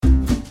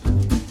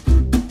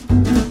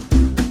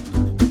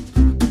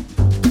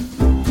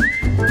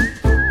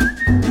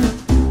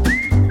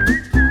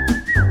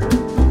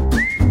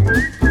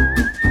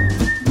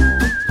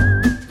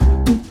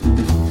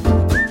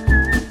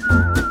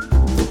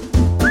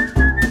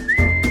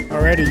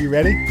right, are you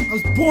ready? I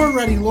was born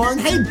ready, Lauren.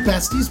 Hey,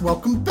 besties,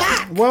 welcome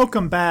back.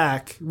 Welcome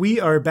back. We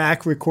are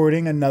back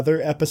recording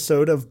another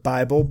episode of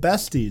Bible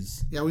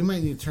Besties. Yeah, we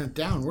might need to turn it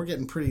down. We're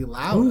getting pretty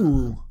loud.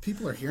 Ooh.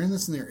 People are hearing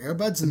this in their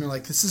earbuds, and they're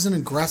like, this is an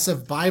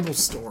aggressive Bible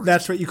story.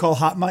 That's what you call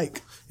hot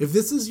mic. If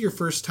this is your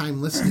first time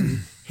listening,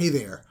 hey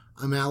there.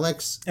 I'm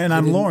Alex. And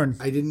I'm Lauren.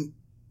 I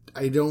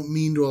don't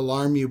mean to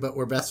alarm you, but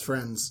we're best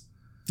friends.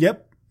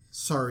 Yep.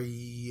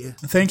 Sorry.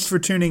 Thanks for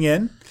tuning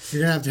in.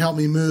 You're gonna have to help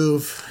me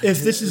move. If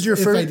this is your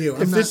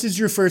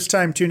first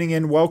time tuning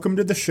in, welcome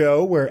to the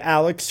show where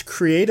Alex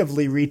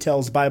creatively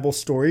retells Bible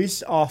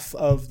stories off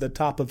of the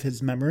top of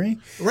his memory.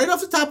 Right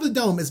off the top of the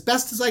dome, as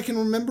best as I can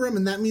remember them,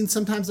 and that means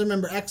sometimes I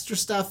remember extra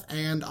stuff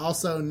and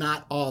also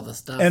not all the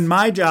stuff. And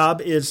my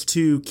job is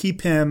to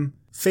keep him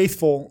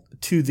faithful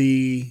to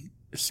the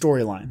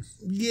storyline.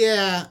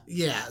 Yeah.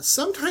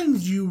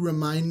 Sometimes you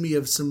remind me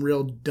of some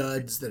real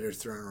duds that are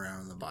thrown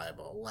around in the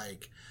Bible,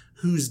 like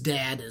whose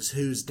dad is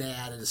whose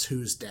dad is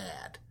whose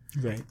dad.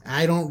 Right.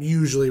 I don't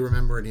usually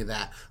remember any of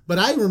that, but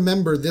I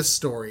remember this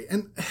story.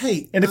 And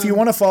hey, and if you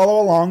want to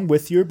follow along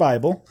with your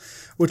Bible,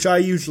 which I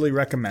usually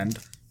recommend,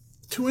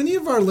 to any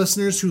of our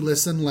listeners who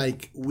listen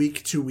like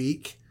week to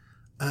week,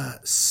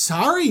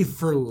 sorry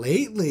for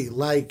lately.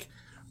 Like,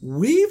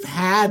 we've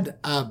had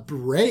a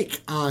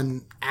break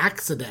on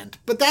accident,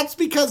 but that's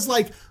because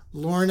like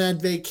Lauren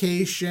had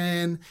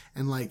vacation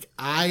and like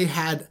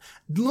I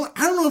don't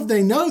know if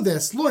they know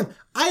this, Lauren,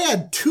 I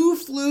had 2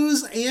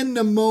 flus and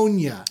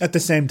pneumonia. At the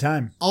same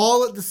time.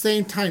 All at the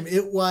same time.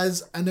 It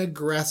was an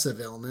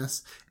aggressive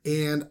illness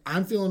and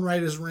I'm feeling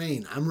right as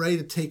rain. I'm ready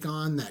to take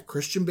on that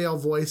Christian Bale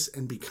voice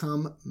and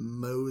become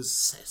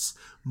Moshe.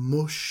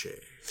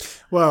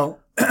 Well,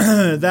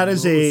 that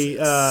is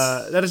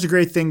a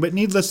great thing, but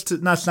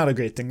that's not a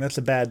great thing. That's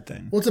a bad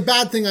thing. Well, it's a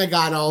bad thing I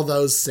got all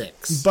those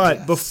 6.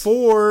 But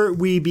Before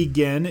we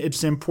begin,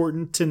 it's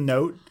important to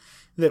note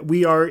that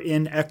we are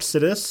in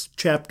Exodus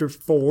chapter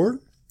 4.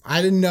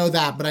 I didn't know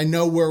that, but I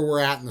know where we're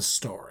at in the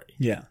story.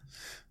 Yeah.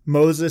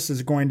 Moses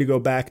is going to go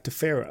back to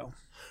Pharaoh.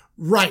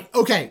 Right.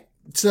 Okay.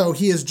 So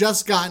he has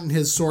just gotten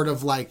his sort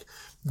of like,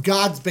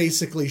 God's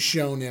basically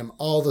shown him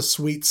all the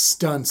sweet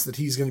stunts that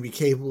he's going to be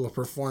capable of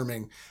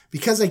performing.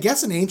 Because I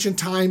guess in ancient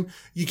time,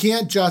 you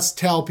can't just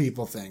tell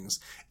people things.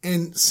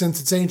 And since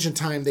it's ancient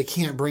time, they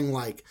can't bring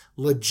like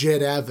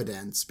legit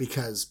evidence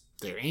because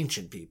they're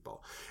ancient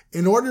people.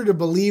 In order to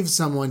believe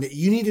someone,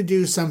 you need to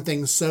do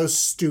something so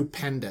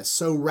stupendous,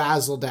 so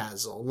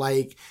razzle-dazzle.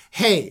 Like,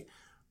 hey,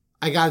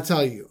 I got to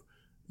tell you,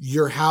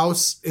 your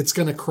house, it's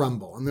going to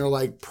crumble. And they're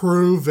like,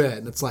 prove it.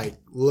 And it's like,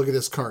 look at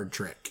this card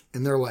trick.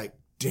 And they're like,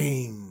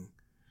 dang,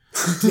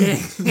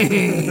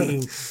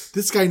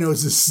 this guy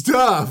knows his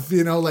stuff,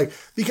 like,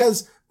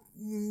 because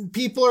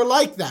people are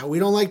like that. We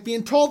don't like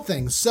being told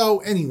things. So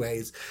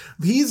anyways,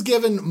 he's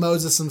given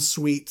Moses some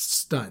sweet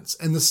stunts.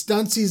 And the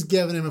stunts he's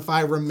given him, if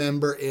I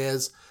remember,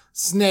 is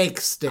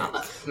snake stick. I'm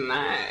a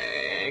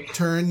snake.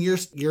 Turn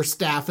your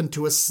staff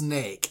into a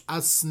snake.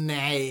 A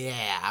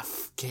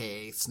snaff.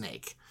 Okay,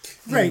 snake.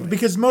 Right, Anyway.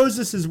 because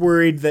Moses is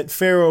worried that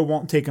Pharaoh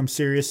won't take him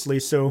seriously,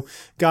 so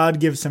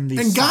God gives him these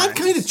And God signs.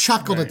 kind of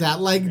chuckled at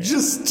that, like,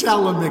 just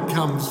tell him it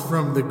comes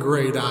from the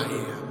great I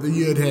am, the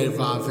Yud Hey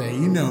Vav Hey,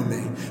 you know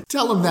me.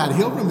 Tell him that,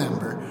 he'll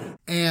remember.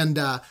 And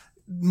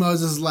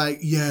Moses is like,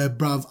 yeah,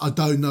 bruv, I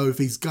don't know if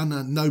he's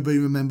gonna, nobody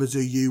remembers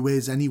who you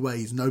is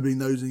anyways, nobody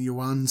knows who you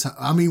ones.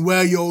 I mean,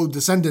 we're your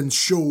descendants,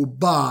 sure,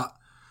 but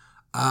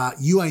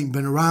you ain't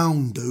been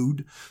around,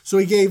 dude. So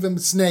he gave him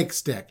snake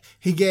stick.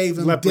 He gave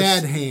him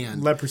dead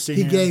hand. Leprosy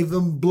He hand. gave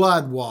him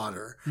blood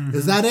water. Mm-hmm.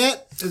 Is that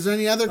it? Is there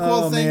any other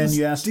cool things? Man,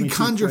 you asked Did me he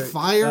too conjure quick.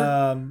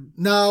 fire?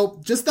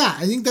 No, just that.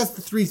 I think that's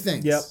the 3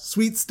 things. Yep.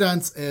 Sweet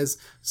stunts is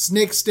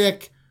snake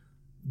stick,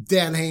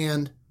 dead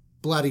hand,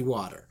 bloody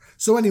water.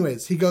 So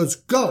anyways, he goes,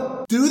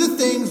 go, do the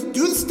things,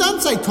 do the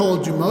stunts I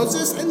told you,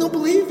 Moses, and they'll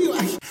believe you.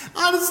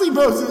 Honestly,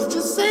 Moses,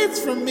 just say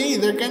it's from me.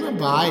 They're going to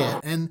buy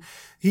it. And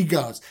he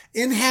goes.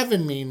 In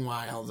heaven,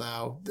 meanwhile,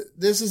 though,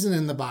 this isn't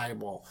in the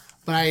Bible,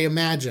 but I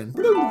imagine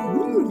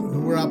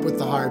we're up with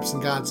the harps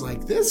and God's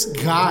like, this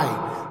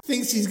guy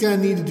thinks he's going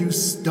to need to do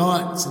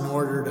stunts in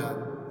order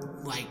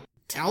to, like,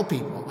 tell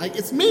people. Like,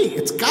 it's me.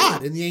 It's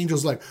God. And the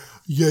angel's like,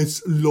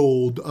 yes,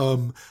 Lord.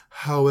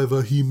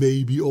 However, he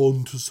may be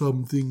on to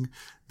something.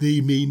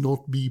 They may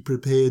not be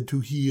prepared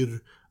to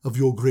hear of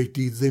your great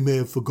deeds. They may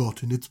have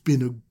forgotten. It's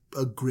been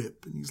a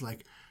grip. And he's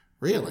like,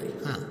 really?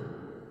 Huh?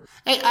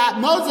 Hey,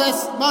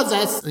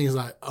 Moses. And he's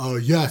like, oh,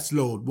 yes,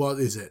 Lord. What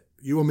is it?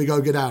 You want me to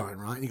go get Aaron,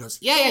 right? And he goes,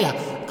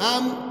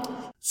 yeah.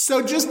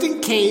 So just in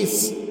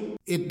case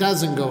it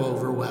doesn't go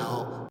over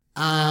well,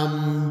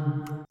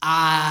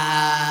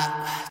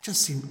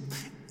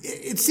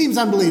 it seems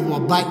unbelievable,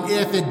 but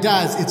if it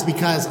does, it's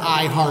because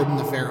I hardened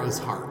the Pharaoh's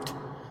heart.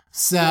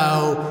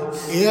 So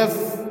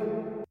if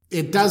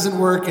it doesn't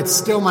work, it's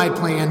still my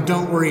plan.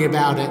 Don't worry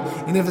about it.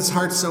 And if his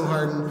heart's so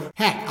hardened,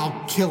 heck,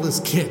 I'll kill his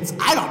kids.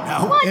 I don't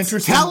know. What?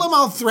 Interesting. Tell him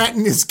I'll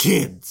threaten his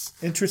kids.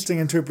 Interesting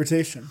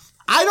interpretation.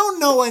 I don't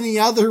know any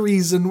other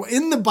reason.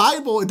 In the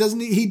Bible,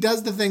 he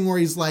does the thing where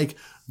he's like,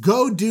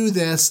 go do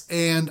this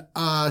and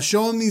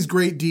show him these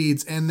great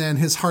deeds, and then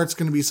his heart's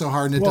going to be so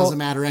hard and it doesn't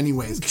matter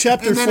anyways.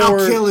 Chapter 4. And then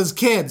I'll kill his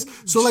kids.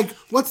 So, like,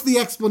 what's the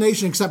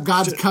explanation except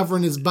God's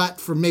covering his butt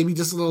for maybe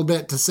just a little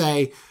bit to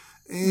say,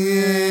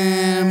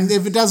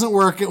 if it doesn't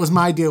work, it was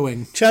my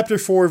doing. Chapter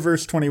 4,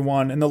 verse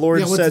 21. And the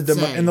Lord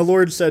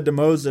said to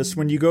Moses,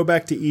 when you go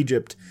back to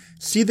Egypt,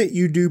 see that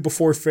you do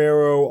before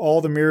Pharaoh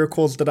all the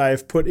miracles that I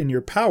have put in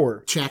your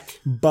power. Check.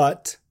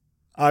 But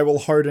I will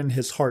harden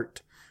his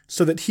heart,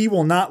 so that he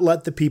will not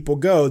let the people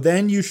go.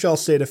 Then you shall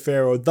say to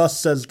Pharaoh, thus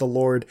says the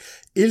Lord,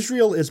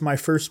 Israel is my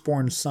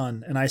firstborn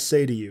son, and I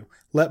say to you,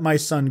 let my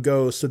son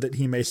go so that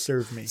he may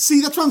serve me.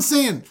 See, that's what I'm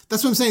saying.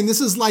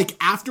 This is like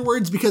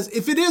afterwards, because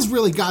if it is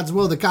really God's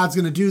will that God's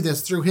going to do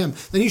this through him,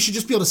 then you should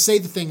just be able to say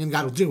the thing and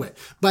God will do it.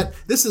 But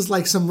this is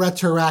like some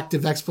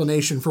retroactive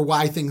explanation for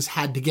why things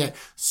had to get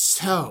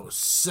so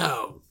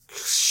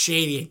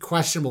shady and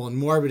questionable and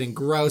morbid and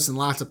gross and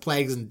lots of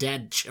plagues and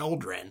dead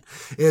children.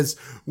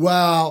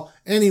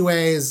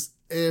 Anyways,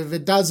 if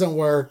it doesn't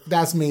work,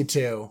 that's me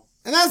too.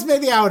 And that's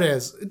maybe how it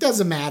is. It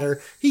doesn't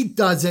matter. He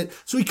does it.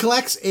 So he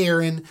collects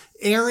Aaron.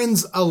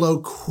 Aaron's a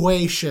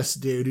loquacious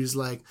dude who's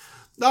like,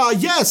 oh,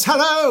 yes,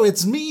 hello,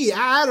 it's me,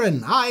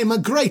 Aaron. I am a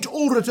great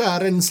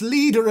orator and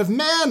leader of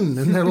men.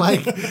 And they're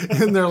like,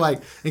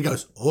 he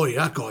goes, oh,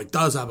 that guy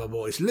does have a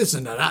voice.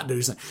 Listen to that dude.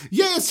 He's like,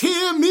 yes,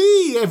 hear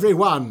me,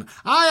 everyone.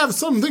 I have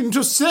something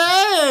to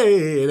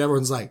say. And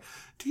everyone's like,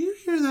 do you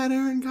hear that,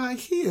 Aaron guy?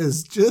 He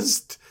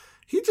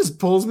just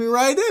pulls me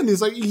right in.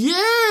 He's like,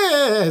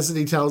 yes. And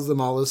he tells them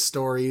all his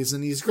stories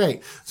and he's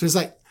great. So he's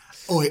like,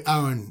 oh,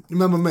 Aaron,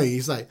 remember me?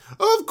 He's like,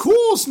 of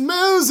course,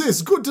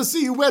 Moses. Good to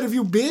see you. Where have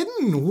you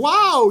been?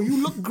 Wow,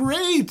 you look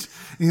great.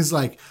 And he's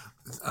like,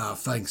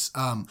 thanks.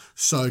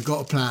 So I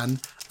got a plan.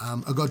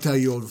 I got to tell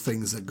you all the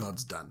things that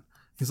God's done.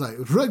 He's like,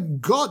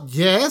 God,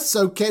 yes,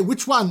 okay.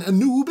 Which one?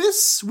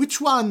 Anubis? Which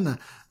one?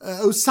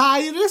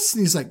 Osiris?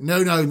 And he's like,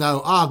 no,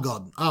 our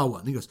God, our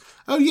one. He goes,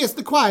 oh, yes,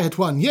 the quiet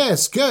one.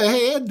 Yes, go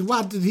ahead.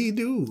 What did he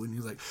do? And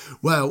he's like,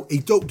 well, he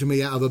talked to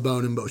me out of a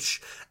burning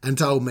bush and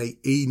told me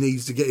he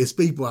needs to get his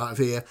people out of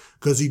here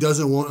because he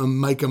doesn't want to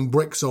make them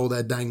bricks all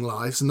their dang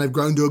lives. And they've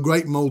grown to a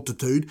great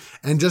multitude.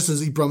 And just as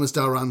he promised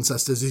our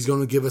ancestors, he's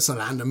going to give us a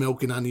land of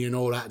milk and honey and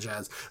all that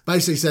jazz.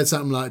 Basically said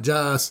something like,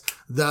 just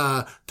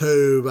the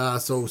two of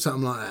us or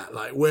something like that.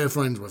 Like, we're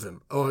friends with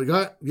him. Oh, you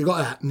got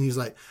that? And he's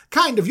like,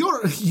 kind of,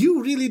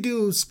 you really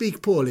do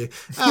speak poorly.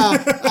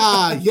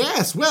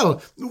 Yes,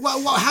 well,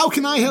 how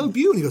can I help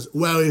you? And he goes,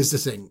 well, here's the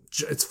thing.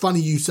 It's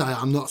funny you say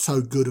I'm not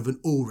so good of an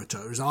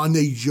orator, so I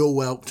need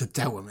your help to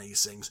tell him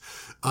these things.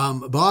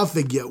 But I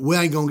figure we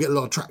ain't going to get a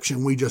lot of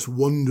traction. We just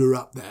wander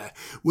up there.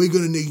 We're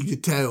going to need to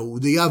tell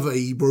the other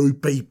Hebrew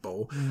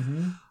people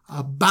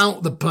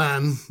about the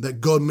plan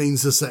that God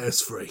means to set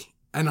us free.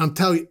 And I'll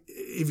tell you,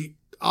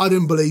 I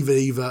didn't believe it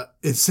either.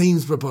 It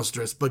seems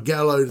preposterous, but get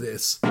a load of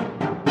this.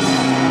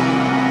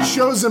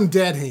 Shows him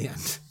dead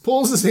hand.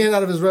 Pulls his hand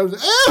out of his robe.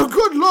 Oh,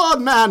 good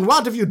Lord, man,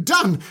 what have you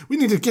done? We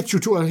need to get you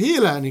to a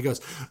healer. And he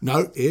goes,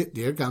 no, here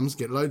it comes.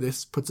 Get a load of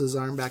this. Puts his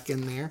arm back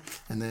in there.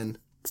 And then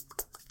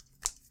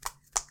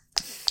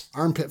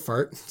armpit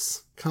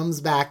farts.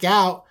 Comes back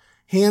out.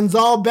 Hands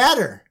all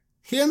better.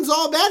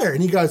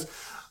 And he goes,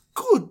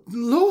 good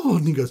Lord.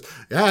 And he goes,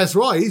 yeah, that's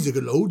right. He's a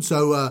good Lord.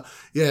 So,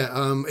 he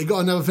got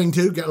another thing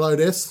too. Get a load of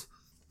this.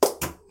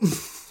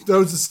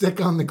 Throws a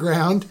stick on the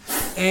ground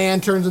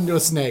and turns into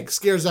a snake.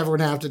 Scares everyone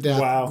half to death.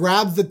 Wow.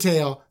 Grabs the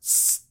tail,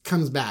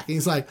 comes back. And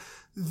he's like,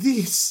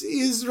 this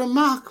is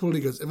remarkable. He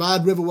goes, if I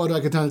had river water, I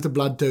could turn it to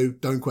blood too.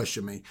 Don't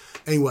question me.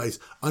 Anyways,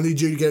 I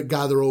need you to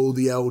gather all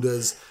the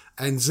elders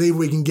and see if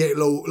we can get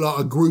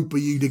a group of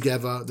you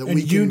together.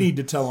 You need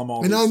to tell them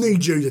all. And I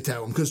need you to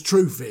tell them, because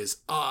truth is,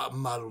 I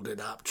muddled it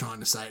up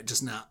trying to say it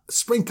just now.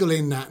 Sprinkle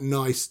in that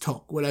nice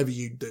talk, whatever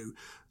you do.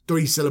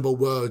 3-syllable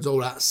words, all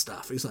that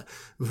stuff. He's like,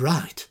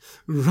 right.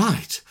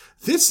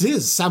 This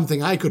is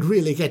something I could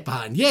really get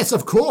behind. Yes,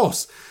 of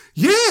course.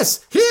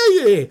 Yes, hear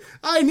ye.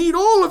 I need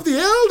all of the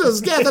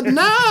elders gathered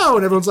now.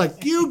 And everyone's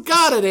like, you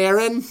got it,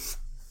 Aaron.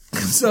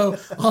 So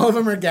all of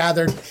them are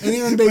gathered. And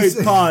Aaron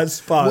basically... Wait,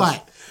 pause.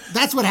 What?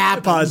 That's what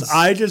happens. Pause.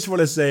 I just want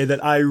to say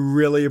that I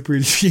really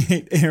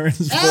appreciate Aaron's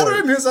voice.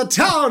 Aaron is a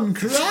town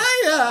crier.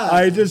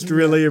 I just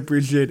really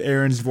appreciate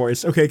Aaron's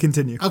voice. Okay,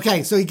 continue.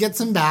 Okay, so he gets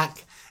him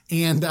back.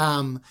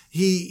 And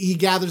he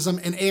gathers them,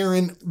 and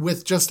Aaron,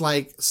 with just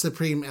like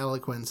supreme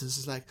eloquence,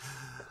 is like,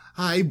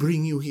 I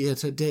bring you here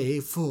today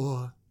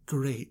for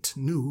great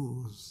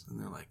news. And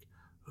they're like,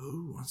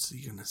 oh, what's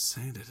he going to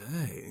say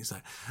today? And he's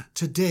like,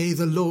 today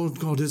the Lord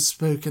God has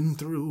spoken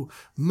through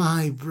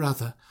my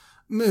brother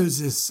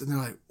Moses. And they're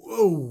like,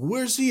 whoa,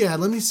 where's he at?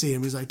 Let me see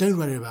him. He's like, don't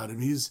worry about him.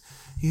 He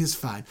is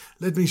fine.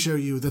 Let me show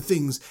you the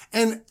things.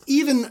 And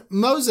even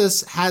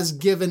Moses has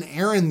given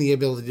Aaron the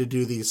ability to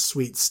do these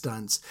sweet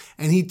stunts.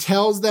 And he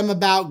tells them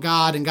about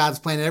God and God's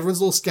plan. And everyone's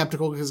a little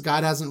skeptical because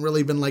God hasn't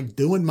really been like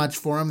doing much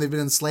for them. They've been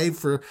enslaved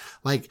for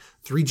like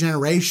 3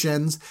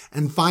 generations.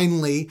 And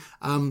finally,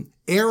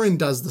 Aaron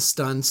does the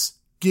stunts,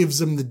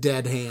 gives him the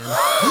dead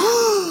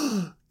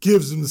hand,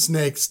 gives him the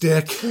snake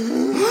stick.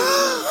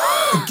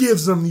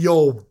 gives him the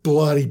old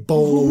bloody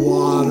bowl of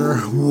water.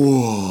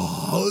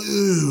 Whoa.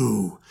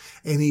 Ooh.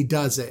 And he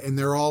does it, and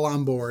they're all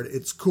on board.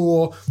 It's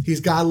cool.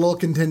 He's got a little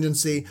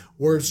contingency.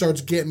 Word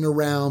starts getting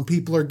around.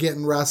 People are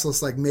getting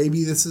restless, like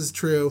maybe this is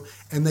true.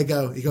 And he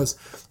goes,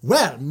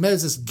 well,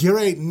 Moses,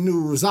 great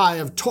news. I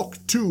have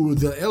talked to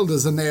the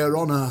elders, and they are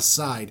on our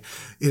side.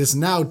 It is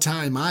now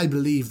time, I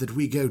believe, that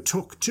we go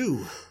talk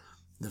to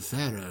the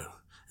Pharaoh.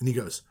 And he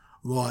goes,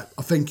 right,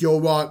 I think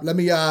you're right. Let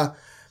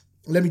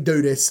me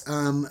do this.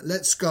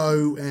 Let's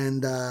go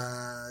and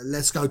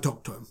let's go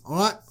talk to him. All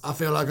right? I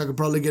feel like I could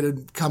probably get a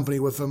company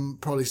with him.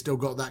 Probably still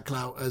got that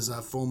clout as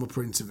a former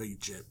prince of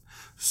Egypt.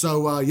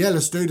 So, yeah,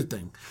 let's do the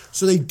thing.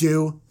 So they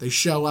do. They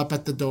show up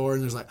at the door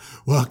and there's like,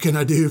 what can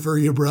I do for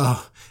you, bro?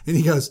 And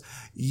he goes,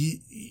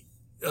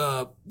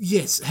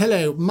 yes,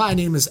 hello, my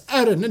name is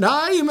Aaron, and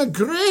I am a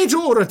great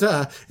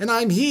orator, and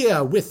I'm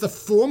here with the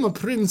former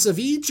prince of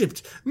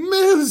Egypt,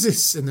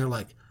 Moses. And they're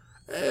like,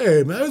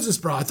 hey, Moses,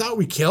 bro, I thought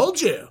we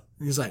killed you.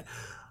 And he's like,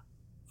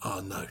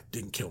 oh, no,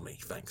 didn't kill me,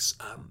 thanks.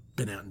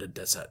 Been out in the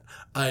desert.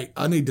 I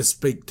need to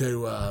speak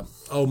to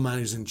old man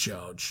who's in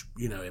charge.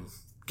 You know him.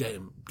 Get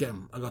him.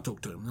 I got to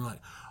talk to him. And they're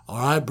like, all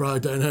right, bro, I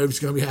don't know if he's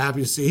going to be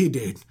happy to see you,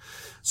 dude.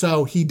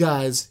 So he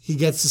does. He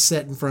gets to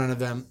sit in front of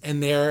them,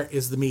 and there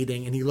is the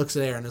meeting, and he looks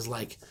at Aaron and is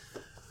like,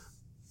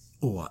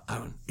 all right,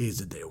 Aaron, here's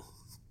the deal.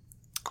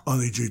 I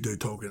need you to do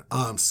talking.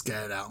 I'm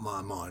scared out of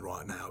my mind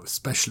right now,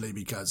 especially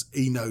because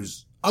he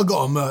knows I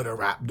got a murder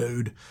rap,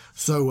 dude.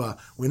 So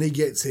when he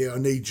gets here, I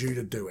need you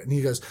to do it. And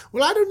he goes,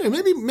 well, I don't know.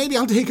 Maybe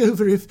I'll take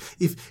over if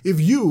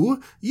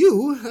you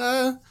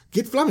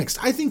get flummoxed.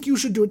 I think you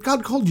should do it.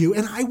 God called you,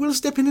 and I will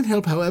step in and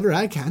help however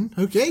I can.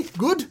 Okay?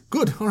 Good.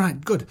 All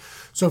right, good.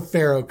 So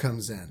Pharaoh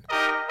comes in.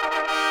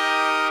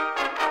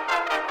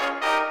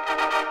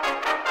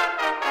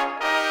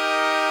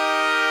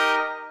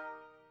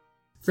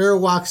 Pharaoh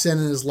walks in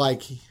and is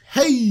like,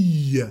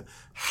 Hey,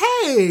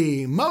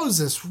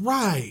 Moses,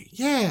 right.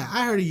 Yeah,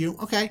 I heard of you.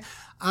 Okay.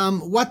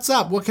 What's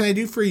up? What can I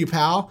do for you,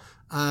 pal?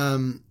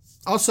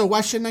 Also,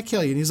 why shouldn't I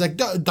kill you? And he's like,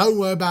 don't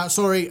worry about it.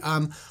 Sorry.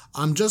 I'm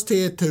just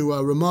here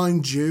to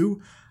remind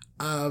you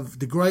of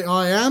the great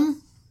I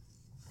Am.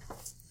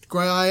 The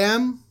great I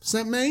Am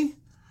sent me.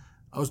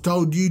 I was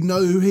told you'd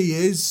know who he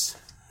is.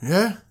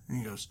 Yeah? And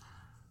he goes,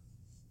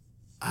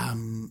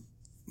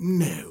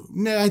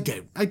 No, I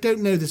don't. I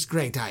don't know this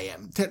great I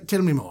Am.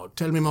 Tell me more.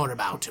 Tell me more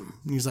about him.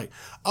 And he's like,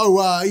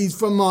 he's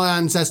from my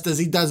ancestors.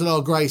 He does a lot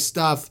of great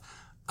stuff,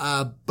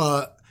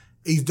 but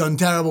he's done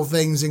terrible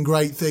things and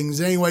great things.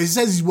 Anyway, he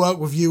says he's worked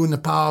with you in the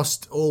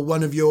past or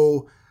one of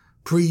your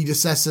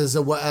predecessors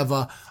or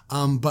whatever.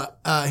 But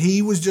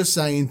he was just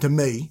saying to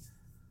me,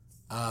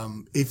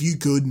 if you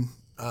could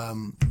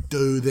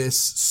do this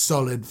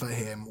solid for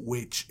him,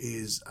 which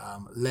is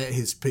let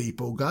his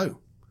people go.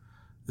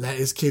 Let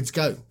his kids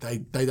go.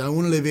 They don't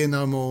want to live here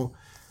no more.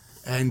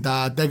 And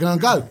they're going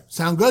to go.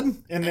 Sound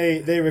good? And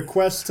they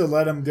request to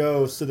let him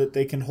go so that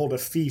they can hold a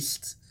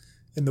feast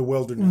in the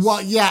wilderness.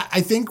 Well, yeah,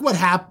 I think what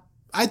happened,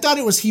 I thought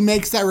it was he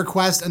makes that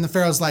request and the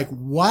Pharaoh's like,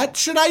 what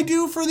should I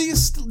do for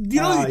these?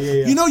 You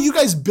know, you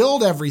guys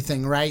build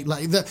everything, right?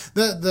 Like the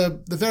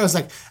Pharaoh's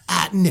like,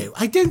 no,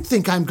 I don't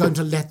think I'm going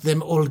to let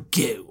them all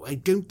go. I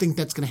don't think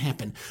that's going to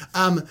happen.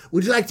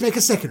 Would you like to make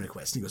a second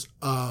request? And he goes,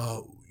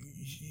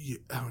 yeah,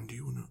 Aaron, do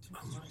you want to?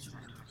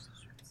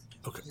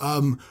 Okay.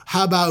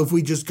 How about if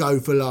we just go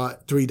for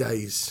like 3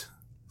 days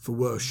for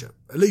worship?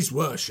 At least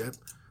worship.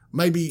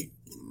 Maybe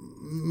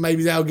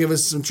that'll give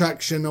us some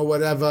traction or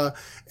whatever.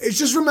 It's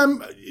just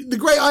remember the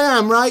great I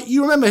Am, right?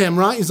 You remember him,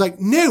 right? He's like,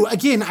 no,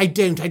 again, I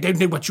don't. I don't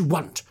know what you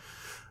want.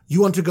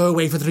 You want to go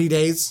away for 3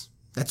 days?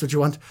 That's what you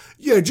want?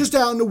 Yeah, just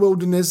out in the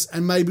wilderness,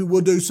 and maybe we'll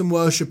do some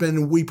worshiping,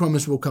 and we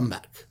promise we'll come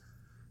back.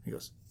 He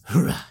goes,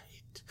 right,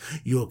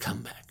 you'll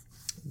come back.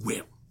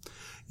 Well,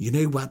 you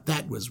know what?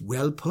 That was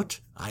well put.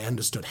 I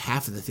understood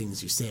half of the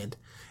things you said.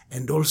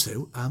 And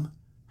also,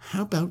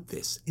 how about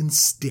this?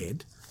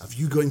 Instead of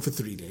you going for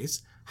 3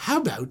 days, how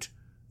about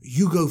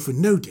you go for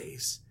no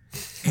days?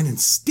 And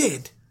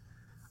instead,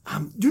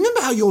 do you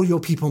remember how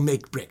your people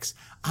make bricks?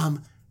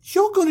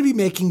 You're going to be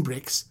making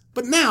bricks,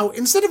 but now,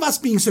 instead of us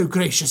being so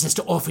gracious as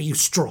to offer you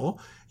straw,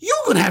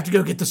 you're going to have to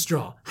go get the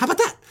straw. How about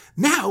that?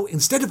 Now,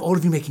 instead of all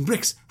of you making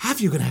bricks, half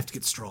of you are going to have to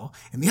get straw,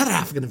 and the other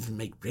half are going to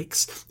make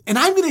bricks, and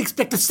I'm going to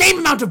expect the same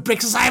amount of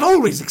bricks as I've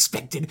always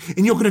expected,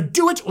 and you're going to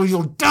do it or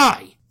you'll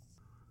die.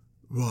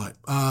 Right.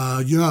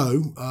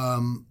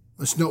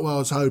 That's not what I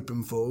was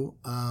hoping for.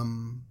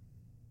 I'm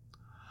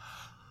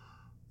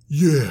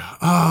going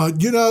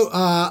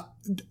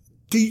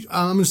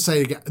to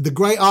say it again. The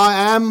great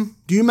I Am,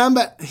 do you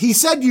remember? He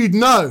said you'd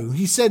know.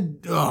 He said,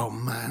 oh,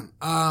 man.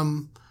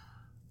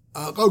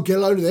 Go get a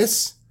load of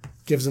this.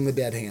 Gives him the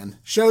dead hand.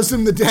 Shows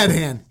him the dead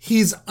hand.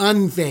 He's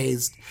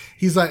unfazed.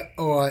 He's like,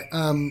 all right,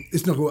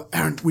 it's not good.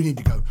 Aaron, we need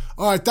to go.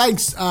 All right,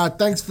 thanks.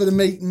 Thanks for the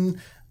meeting.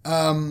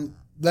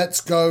 Let's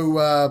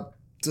go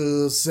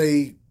to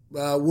see.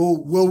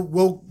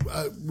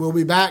 We'll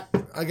be back,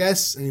 I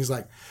guess. And he's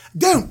like,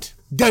 don't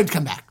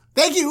come back.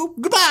 Thank you.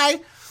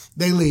 Goodbye.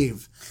 They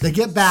leave. They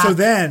get back. So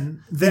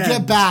then they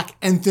get back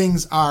and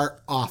things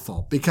are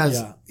awful because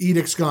Yeah.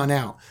 edict's gone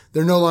out.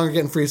 They're no longer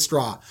getting free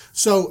straw.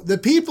 So the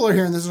people are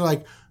hearing this are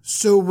like,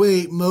 so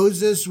wait,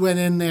 Moses went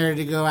in there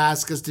to go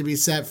ask us to be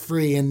set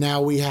free, and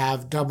now we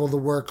have double the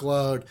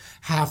workload,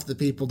 half the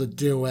people to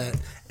do it,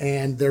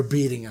 and they're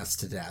beating us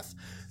to death.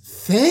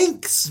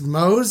 Thanks,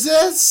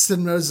 Moses.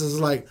 And Moses is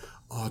like,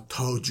 I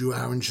told you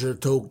Aaron should have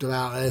talked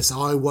about this.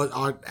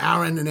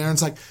 Aaron, and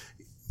Aaron's like,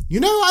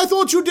 I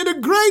thought you did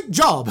a great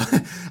job.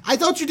 I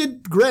thought you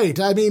did great.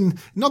 I mean,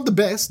 not the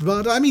best,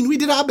 but I mean, we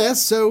did our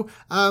best. So,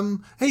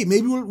 hey,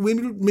 maybe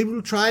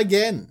we'll try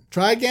again.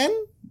 Try again?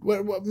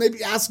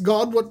 Maybe ask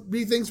God what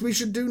he thinks we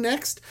should do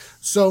next.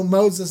 So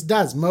Moses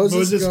does.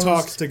 Moses goes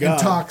talks to God. And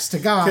talks to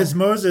God. Because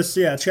Moses,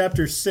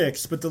 chapter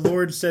 6, but the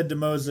Lord said to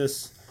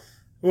Moses,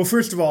 well,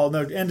 first of all,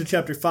 end of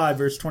chapter 5,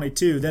 verse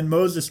 22. Then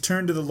Moses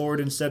turned to the Lord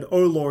and said, "O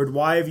Lord,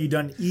 why have you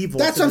done evil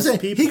That's to what I'm this saying.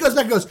 people? He goes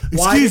back and goes,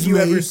 Why excuse did you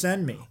me, ever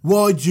send me?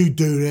 Why'd you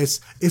do this?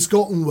 It's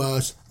gotten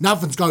worse.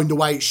 Nothing's going the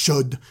way it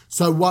should.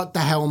 So what the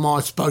hell am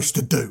I supposed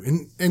to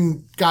do?"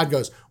 And God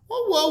goes,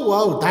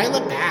 whoa, dial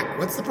it back.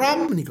 What's the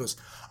problem? And he goes,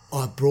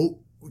 I brought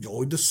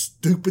all the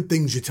stupid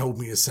things you told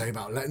me to say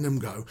about letting them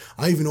go.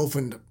 I even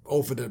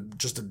offered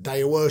just a day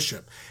of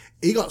worship.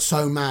 He got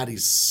so mad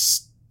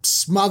he's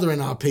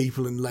smothering our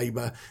people in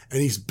labor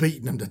and he's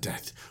beating them to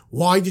death.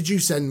 Why did you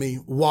send me?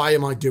 Why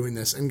am I doing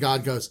this? And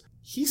God goes,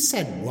 he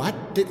said what?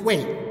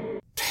 Wait,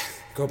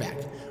 go back.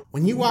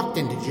 When you walked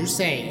in, did you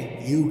say,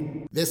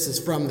 this is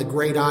from the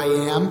great I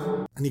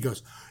am? And he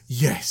goes,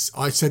 yes,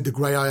 I said the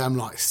great I am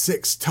like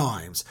 6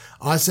 times.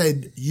 I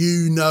said,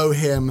 you know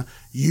him.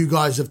 You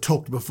guys have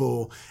talked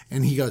before.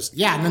 And he goes,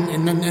 yeah.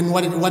 And then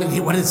what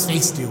did his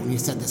face do when he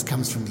said this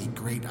comes from the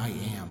great I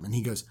am? And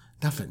he goes,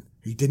 nothing.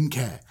 He didn't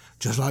care.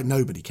 Just like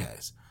nobody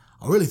cares.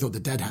 I really thought the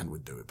dead hand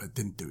would do it, but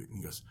didn't do it. And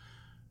he goes,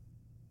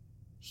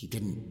 he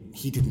didn't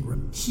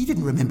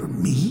remember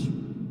me?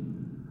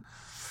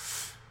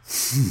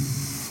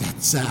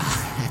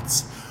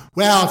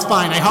 Well, it's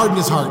fine. I hardened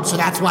his heart, so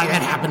that's why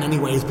that happened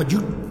anyways. But you,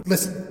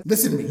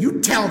 listen to me.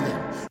 You tell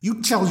them.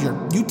 You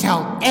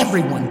tell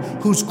everyone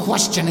who's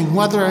questioning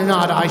whether or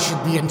not I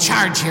should be in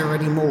charge here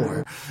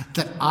anymore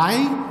that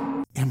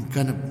I am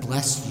gonna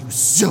bless you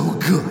so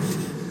good.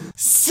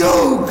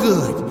 So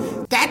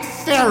good. That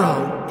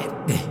Pharaoh,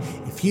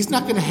 if he's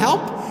not gonna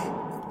help,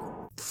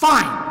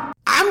 fine.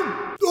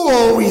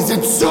 He's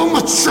in so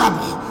much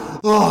trouble.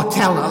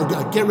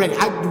 Get ready.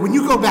 When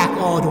you go back,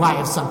 do I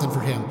have something for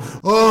him?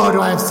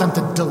 Do I have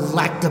something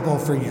delectable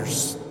for your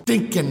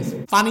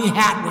stinking funny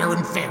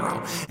hat-wearing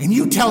Pharaoh? And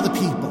you tell the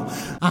people,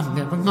 I'm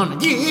never gonna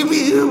give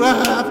you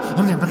up.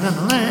 I'm never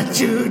gonna let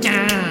you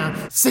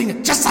down. Sing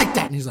it just like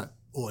that. And he's like,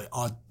 Oi,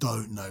 I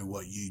don't know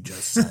what you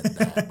just said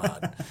there,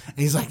 bud. And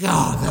he's like, they'll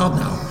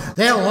know.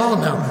 They'll all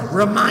know.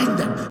 Remind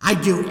them. I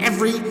do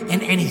every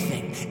and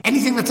anything.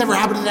 Anything that's ever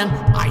happened to them,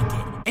 I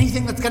did.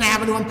 Anything that's gonna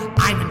happen to them,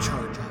 I'm in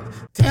charge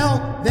of.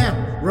 Tell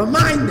them,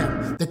 remind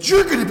them that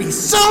you're gonna be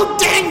so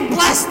dang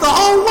blessed the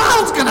whole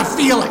world's gonna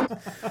feel it.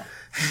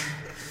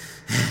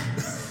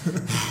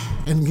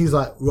 And he's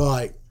like,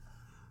 right,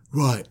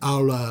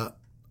 I'll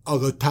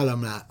go tell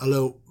him that.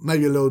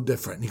 Maybe a little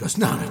different. And he goes,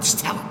 no, just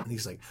tell him. And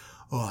he's like,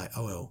 all right, I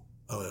will.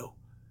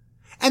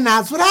 And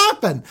that's what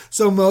happened.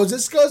 So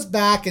Moses goes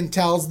back and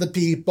tells the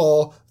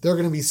people they're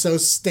going to be so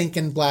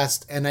stinking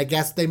blessed. And I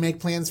guess they make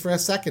plans for a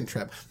second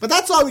trip. But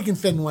that's all we can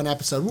fit in one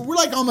episode. We're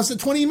like almost at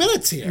 20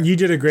 minutes here. You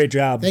did a great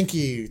job. Thank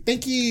you.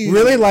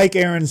 Really like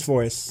Aaron's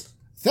voice.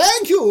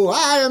 Thank you.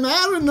 I am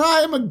Aaron.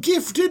 I am a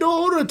gifted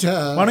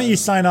orator. Why don't you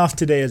sign off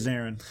today as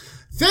Aaron?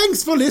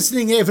 Thanks for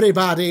listening,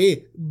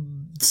 everybody.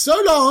 So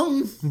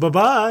long.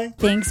 Bye-bye.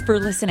 Thanks for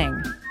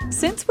listening.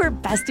 Since we're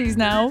besties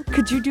now,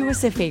 could you do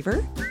us a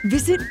favor?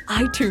 Visit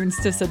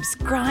iTunes to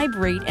subscribe,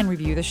 rate, and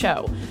review the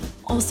show.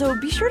 Also,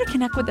 be sure to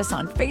connect with us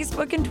on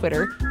Facebook and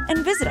Twitter,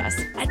 and visit us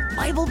at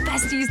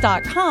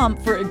BibleBesties.com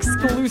for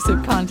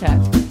exclusive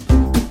content.